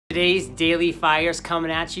Today's Daily Fire is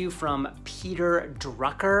coming at you from Peter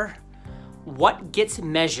Drucker. What gets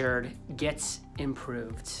measured gets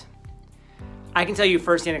improved. I can tell you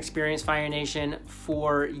firsthand experience, Fire Nation,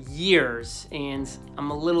 for years, and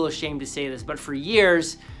I'm a little ashamed to say this, but for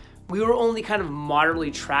years, we were only kind of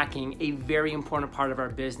moderately tracking a very important part of our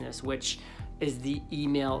business, which is the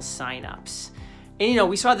email signups. And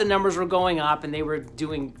we saw the numbers were going up and they were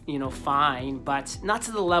doing, fine, but not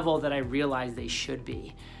to the level that I realized they should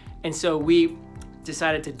be. And so we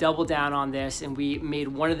decided to double down on this, and we made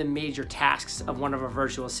one of the major tasks of one of our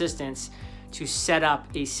virtual assistants to set up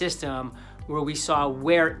a system where we saw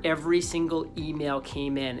where every single email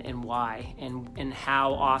came in and why, and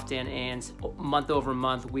how often, and month over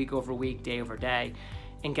month, week over week, day over day.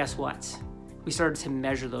 And guess what? We started to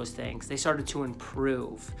measure those things. They started to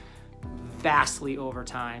improve vastly over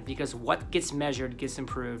time, because what gets measured gets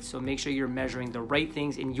improved. So make sure you're measuring the right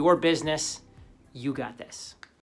things in your business. You got this.